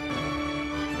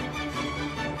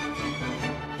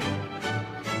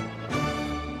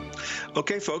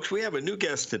 Okay, folks, we have a new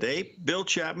guest today, Bill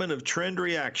Chapman of Trend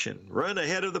Reaction. Run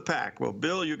ahead of the pack. Well,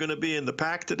 Bill, you're going to be in the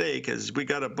pack today because we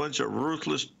got a bunch of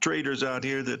ruthless traders out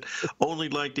here that only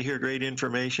like to hear great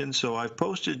information. So I've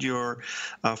posted your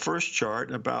first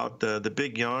chart about the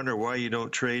big yawn or why you don't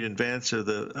trade in advance of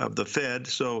the Fed.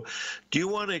 So do you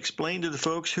want to explain to the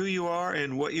folks who you are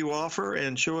and what you offer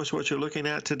and show us what you're looking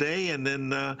at today? And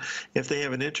then if they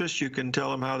have an interest, you can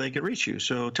tell them how they can reach you.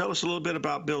 So tell us a little bit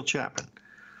about Bill Chapman.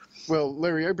 Well,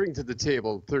 Larry, I bring to the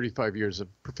table 35 years of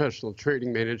professional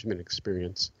trading management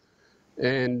experience.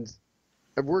 And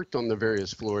I've worked on the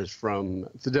various floors from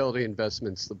Fidelity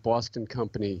Investments, the Boston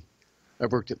Company.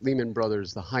 I've worked at Lehman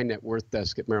Brothers, the high net worth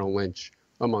desk at Merrill Lynch,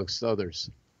 amongst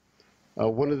others.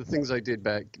 One of the things I did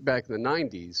back in the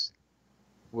 90s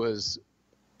was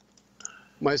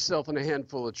myself and a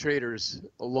handful of traders,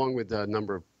 along with a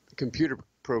number of computer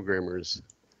programmers,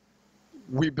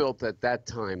 we built at that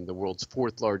time the world's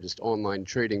 4th largest online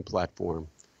trading platform,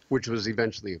 which was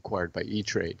eventually acquired by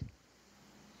E-Trade.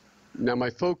 Now, my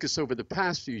focus over the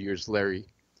past few years, Larry,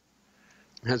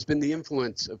 has been the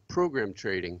influence of program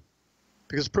trading,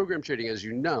 because program trading, as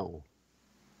you know,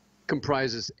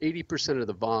 comprises 80% of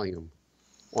the volume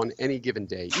on any given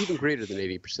day, even greater than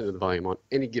 80% of the volume on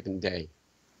any given day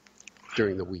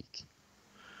during the week.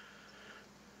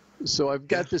 So I've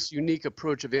got this unique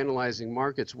approach of analyzing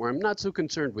markets where I'm not so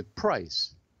concerned with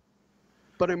price,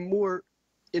 but I'm more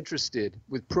interested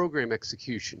with program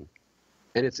execution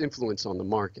and its influence on the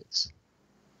markets.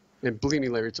 And believe me,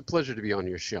 Larry, it's a pleasure to be on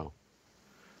your show.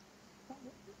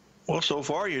 Well, so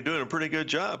far you're doing a pretty good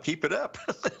job. Keep it up.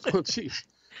 Well, geez.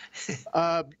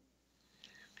 What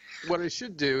I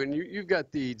should do, and you've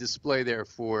got the display there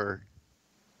for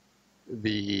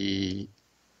the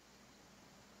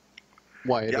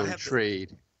why I don't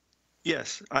trade.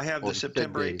 Yes, I have the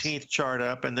September 18th chart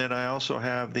up, and then I also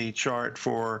have the chart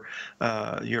for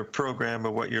your program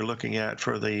of what you're looking at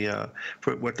for the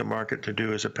for what the market to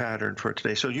do as a pattern for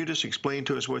today. So you just explain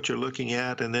to us what you're looking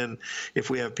at, and then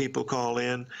if we have people call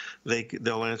in,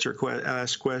 they'll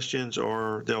ask questions,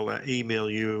 or they'll email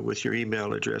you with your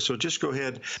email address. So just go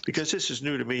ahead, because this is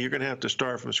new to me. You're going to have to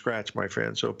start from scratch, my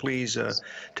friend. So please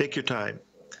take your time.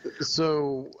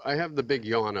 So I have the big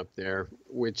yawn up there,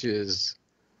 which is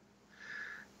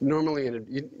normally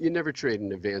you never trade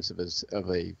in advance of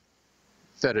a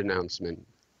Fed announcement,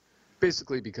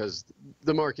 basically because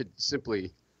the market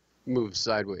simply moves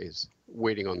sideways,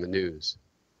 waiting on the news.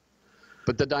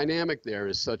 But the dynamic there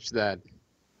is such that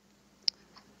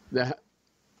the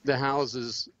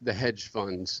houses, the hedge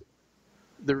funds,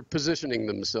 they're positioning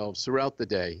themselves throughout the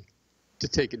day to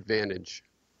take advantage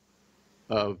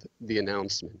of the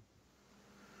announcement.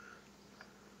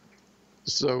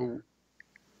 So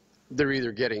they're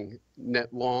either getting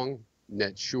net long,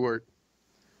 net short,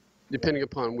 depending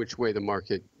upon which way the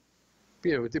market,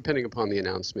 depending upon the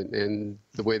announcement and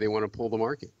the way they want to pull the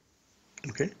market.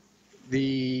 Okay.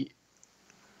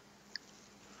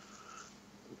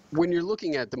 When you're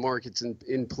looking at the markets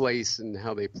in place and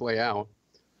how they play out,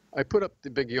 I put up the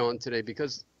big yawn today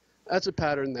because that's a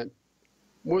pattern that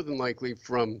more than likely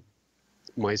from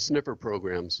my sniffer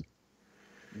programs,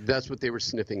 that's what they were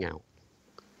sniffing out.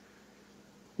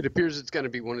 It appears it's going to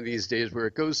be one of these days where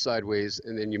it goes sideways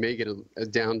and then you may get a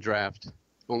downdraft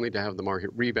only to have the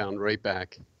market rebound right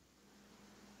back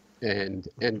and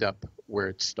end up where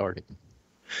it started.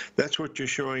 That's what you're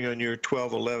showing on your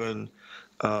 12-11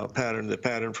 pattern, the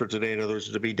pattern for today, in other words,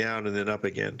 to be down and then up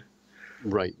again.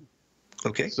 Right.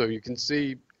 Okay. So you can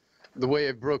see the way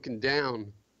I've broken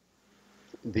down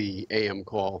the AM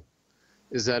call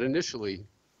is that initially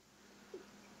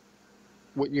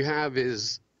what you have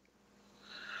is,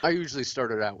 I usually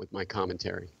started out with my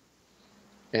commentary.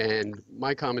 And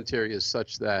my commentary is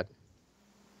such that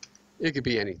it could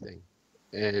be anything.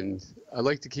 And I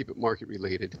like to keep it market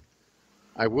related.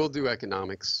 I will do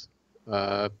economics,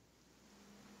 Fed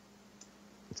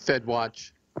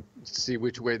watch, see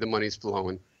which way the money's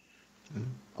flowing,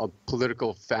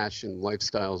 political, fashion,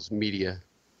 lifestyles, media,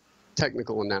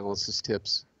 technical analysis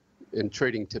tips, and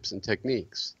trading tips and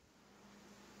techniques.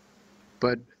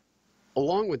 But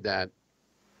along with that,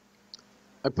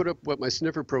 I put up what my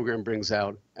sniffer program brings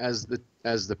out as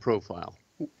the profile.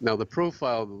 Now the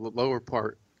profile, the lower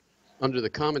part under the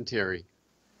commentary,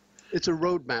 it's a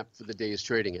roadmap for the day's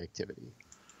trading activity.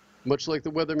 Much like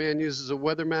the weatherman uses a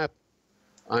weather map,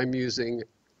 I'm using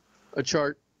a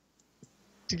chart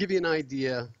to give you an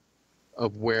idea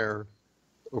of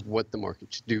what the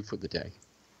market should do for the day.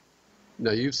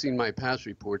 Now you've seen my past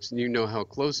reports and you know how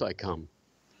close I come.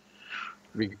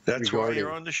 That's why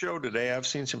you're on the show today. I've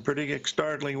seen some pretty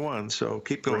startling ones, so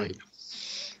keep going. Right.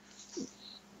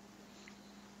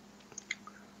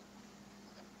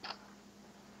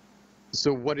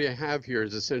 So what you have here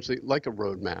is essentially like a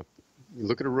roadmap. You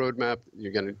look at a roadmap,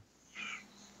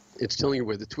 it's telling you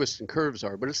where the twists and curves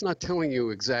are, but it's not telling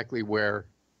you exactly where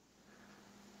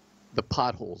the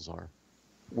potholes are,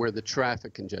 where the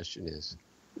traffic congestion is,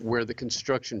 where the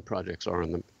construction projects are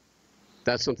on them.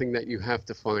 That's something that you have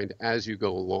to find as you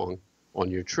go along on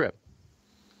your trip.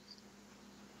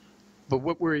 But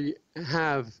what we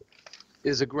have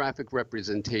is a graphic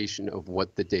representation of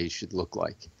what the day should look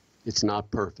like. It's not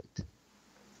perfect.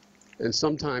 And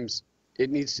sometimes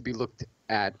it needs to be looked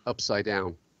at upside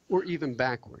down or even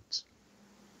backwards.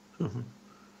 Mm-hmm.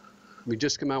 We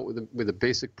just come out with a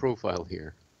basic profile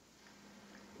here.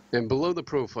 And below the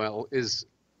profile is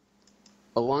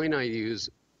a line I use,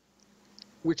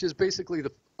 which is basically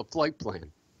a flight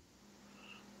plan.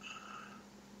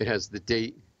 It has the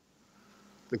date,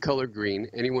 the color green.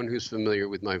 Anyone who's familiar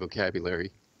with my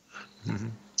vocabulary, mm-hmm.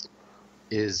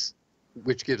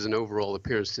 Which gives an overall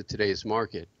appearance to today's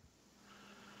market.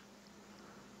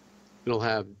 It'll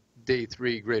have day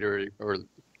 3 greater or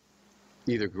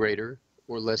either greater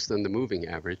or less than the moving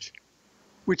average,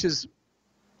 which is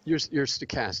your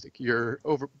stochastic, your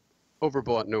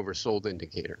overbought and oversold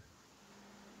indicator.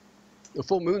 The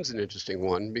full moon's an interesting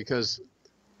one because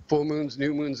full moons,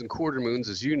 new moons, and quarter moons,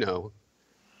 as you know,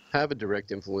 have a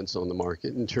direct influence on the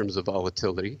market in terms of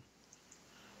volatility.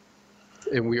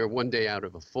 And we are one day out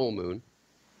of a full moon.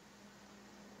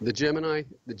 The Gemini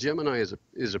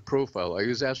is a profile. I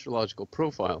use astrological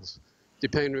profiles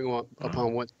depending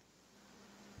upon what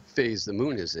phase the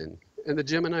moon is in. And the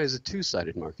Gemini is a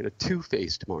two-sided market, a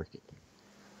two-faced market.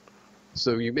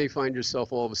 So you may find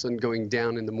yourself all of a sudden going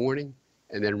down in the morning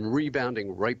and then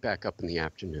rebounding right back up in the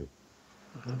afternoon.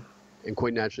 Mm-hmm. And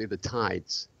quite naturally, the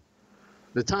tides.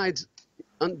 The tides,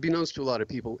 unbeknownst to a lot of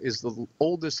people, is the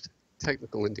oldest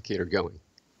technical indicator going.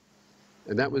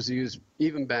 And that was used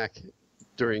even back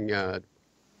during,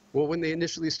 when they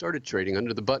initially started trading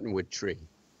under the buttonwood tree.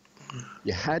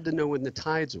 You had to know when the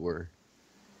tides were,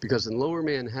 because in lower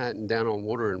Manhattan, down on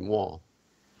Water and Wall,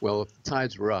 well, if the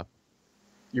tides were up,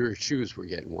 your shoes were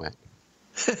getting wet.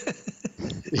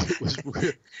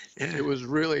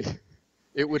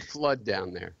 It would flood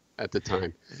down there at the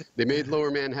time. They made lower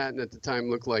Manhattan at the time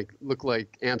look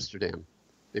like Amsterdam.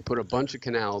 They put a bunch of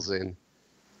canals in,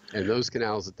 and those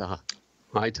canals at the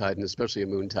high tide, and especially a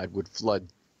moon tide, would flood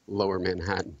lower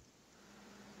Manhattan.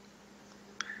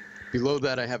 Below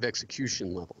that, I have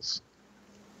execution levels.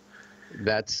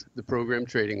 That's the program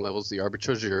trading levels, the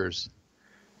arbitrageurs,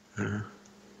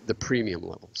 the premium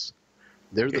levels.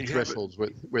 They're the thresholds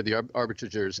where the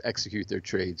arbitrageurs execute their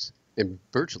trades. and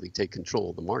virtually take control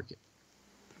of the market.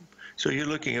 So you're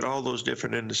looking at all those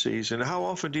different indices, and how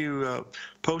often do you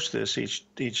post this each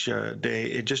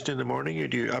day? Just in the morning, or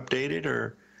do you update it,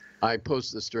 or? I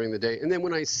post this during the day, and then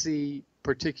when I see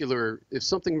if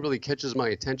something really catches my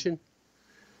attention,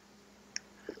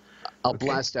 I'll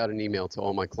blast out an email to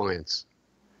all my clients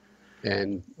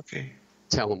and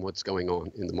tell them what's going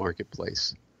on in the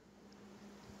marketplace.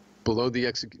 Below the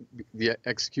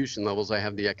execution levels, I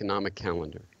have the economic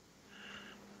calendar.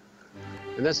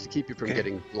 And that's to keep you from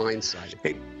getting blindsided.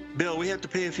 Hey, Bill, we have to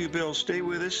pay a few bills. Stay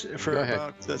with us for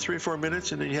about 3 or 4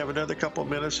 minutes, and then you have another couple of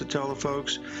minutes to tell the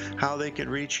folks how they can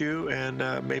reach you and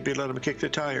maybe let them kick the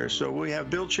tires. So we have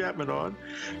Bill Chapman on,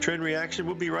 Trend Reaction.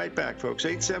 We'll be right back, folks.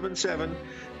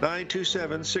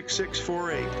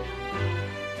 877-927-6648.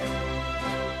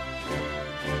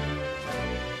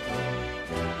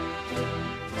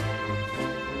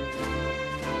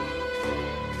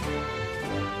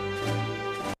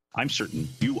 I'm certain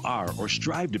you are or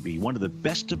strive to be one of the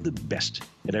best at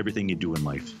everything you do in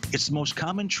life. It's the most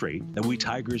common trait that we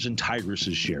tigers and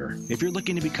tigresses share. If you're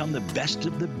looking to become the best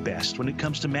of the best when it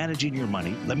comes to managing your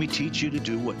money, let me teach you to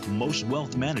do what most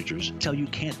wealth managers tell you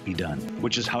can't be done,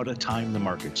 which is how to time the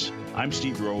markets. I'm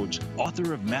Steve Rhodes,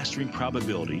 author of Mastering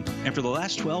Probability, and for the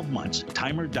last 12 months,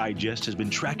 Timer Digest has been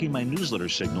tracking my newsletter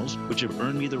signals, which have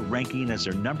earned me the ranking as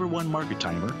their #1 market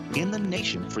timer in the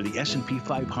nation for the S&P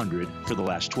 500 for the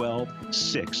last 12,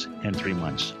 6, and 3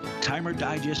 months. Timer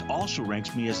Digest also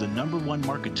ranks me as the #1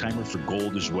 market timer for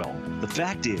gold as well. The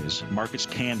fact is, markets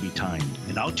can be timed,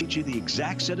 and I'll teach you the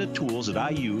exact set of tools that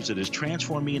I use that has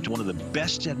transformed me into one of the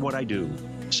best at what I do.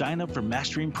 Sign up for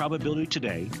Mastering Probability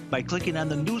today by clicking on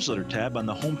the newsletter tab on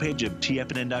the homepage of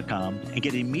TFNN.com and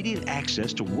get immediate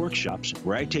access to workshops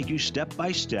where I take you step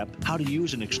by step how to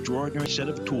use an extraordinary set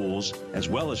of tools as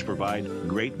well as provide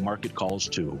great market calls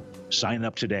too. Sign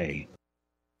up today.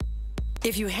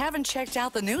 If you haven't checked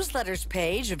out the newsletters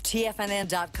page of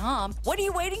TFNN.com, what are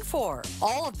you waiting for?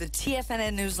 All of the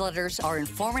TFNN newsletters are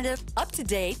informative,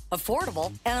 up-to-date,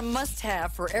 affordable, and a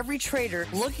must-have for every trader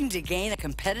looking to gain a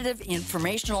competitive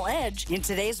informational edge in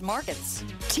today's markets.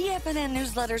 TFNN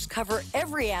newsletters cover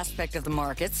every aspect of the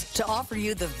markets to offer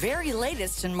you the very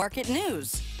latest in market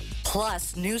news.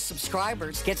 Plus, new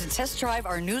subscribers get to test drive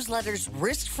our newsletters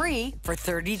risk-free for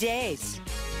 30 days.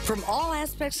 From all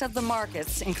aspects of the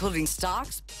markets, including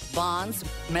stocks, bonds,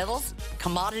 metals,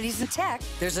 commodities, and tech,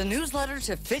 there's a newsletter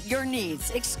to fit your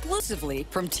needs exclusively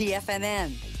from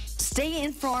TFNN. Stay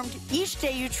informed each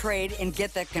day you trade and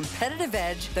get that competitive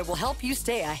edge that will help you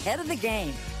stay ahead of the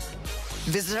game.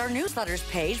 Visit our newsletters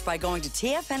page by going to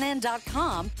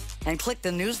TFNN.com and click the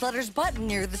newsletters button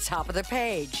near the top of the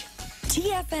page.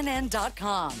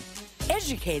 TFNN.com,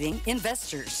 educating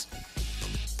investors.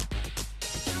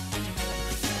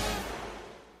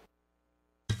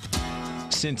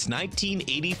 Since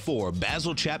 1984,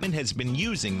 Basil Chapman has been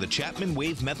using the Chapman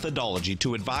Wave methodology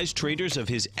to advise traders of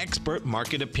his expert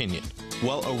market opinion.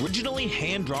 While originally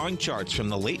hand-drawing charts from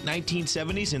the late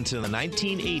 1970s into the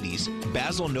 1980s,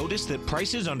 Basil noticed that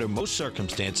prices under most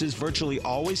circumstances virtually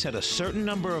always had a certain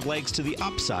number of legs to the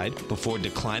upside before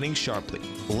declining sharply.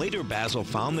 Later, Basil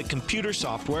found that computer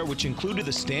software, which included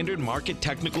the standard market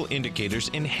technical indicators,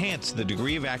 enhanced the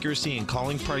degree of accuracy in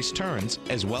calling price turns,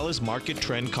 as well as market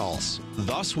trend calls.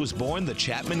 Thus was born the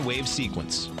Chapman Wave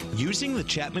sequence. Using the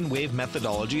Chapman Wave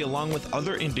methodology along with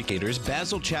other indicators,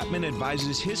 Basil Chapman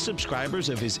advises his subscribers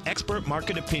of his expert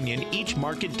market opinion each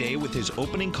market day with his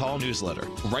opening call newsletter.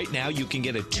 Right now, you can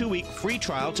get a 2-week free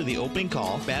trial to the opening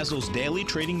call, Basil's daily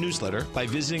trading newsletter, by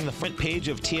visiting the front page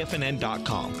of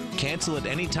TFNN.com. Cancel at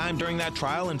any time during that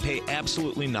trial and pay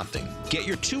absolutely nothing. Get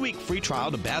your 2-week free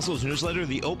trial to Basil's newsletter,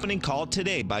 The Opening Call,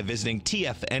 today by visiting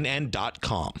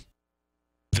TFNN.com.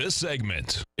 This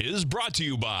segment is brought to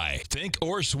you by Think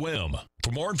or Swim.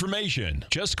 For more information,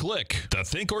 just click the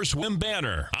Think or Swim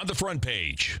banner on the front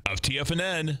page of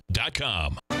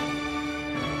TFNN.com.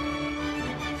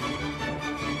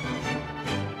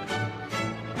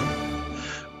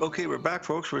 Okay, we're back,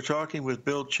 folks. We're talking with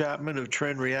Bill Chapman of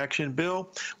Trend Reaction.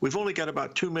 Bill, we've only got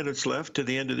about 2 minutes left to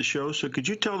the end of the show, so could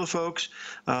you tell the folks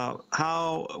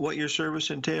what your service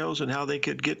entails and how they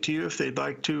could get to you if they'd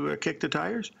like to kick the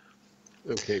tires?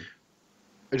 Okay.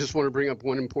 I just want to bring up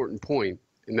one important point,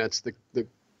 and that's the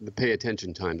pay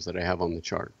attention times that I have on the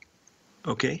chart.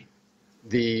 Okay.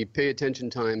 The pay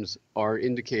attention times are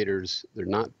indicators. They're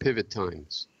not pivot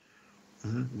times,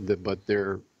 but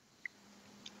they're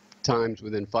times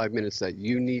within 5 minutes that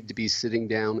you need to be sitting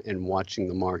down and watching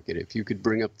the market. If you could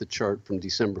bring up the chart from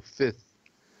December 5th,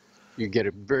 you get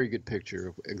a very good picture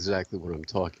of exactly what I'm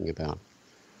talking about.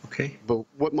 Okay. But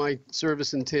what my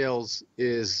service entails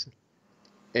is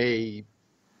a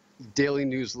daily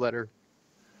newsletter,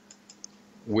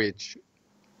 which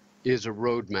is a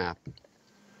roadmap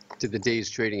to the day's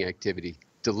trading activity,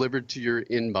 delivered to your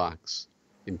inbox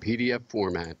in PDF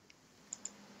format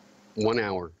 1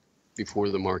 hour before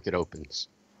the market opens.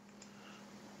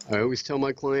 I always tell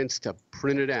my clients to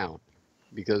print it out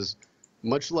because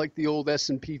much like the old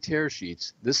S&P tear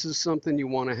sheets, this is something you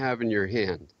want to have in your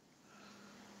hand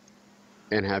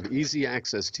and have easy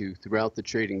access to throughout the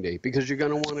trading day because you're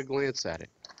going to want to glance at it.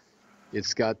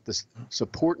 It's got the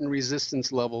support and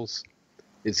resistance levels.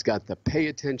 It's got the pay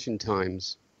attention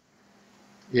times.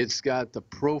 It's got the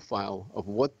profile of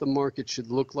what the market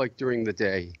should look like during the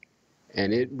day.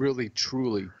 And it really,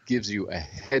 truly gives you a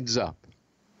heads up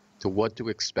to what to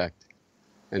expect.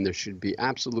 And there should be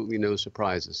absolutely no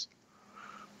surprises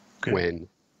when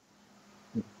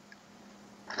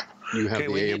you have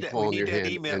the AM call in your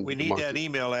hand. We need that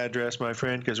email address, my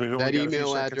friend, because we've only that got a few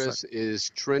email seconds address left.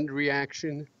 is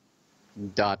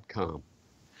trendreaction.com.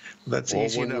 That's All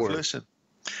easy one enough. word. Listen,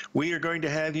 we are going to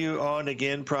have you on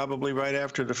again probably right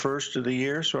after the first of the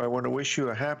year, so I want to wish you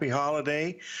a happy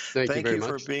holiday. Thank you very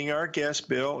for much. being our guest,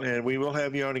 Bill, and we will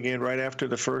have you on again right after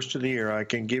the first of the year. I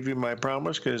can give you my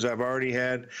promise because I've already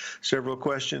had several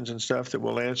questions and stuff that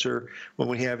we'll answer when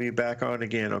we have you back on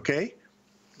again, okay?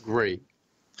 Great.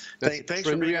 That's Thanks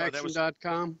for being on.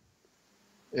 trendreaction.com.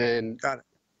 And Got it.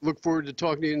 look forward to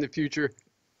talking to you in the future.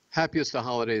 Happiest of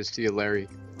holidays to you, Larry.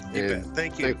 You bet. And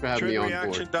Thank you. Thanks for having me on board.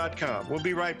 Trendreaction.com. We'll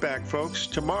be right back, folks,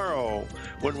 tomorrow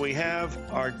when we have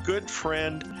our good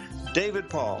friend David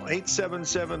Paul,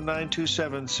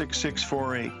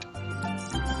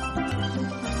 877-927-6648.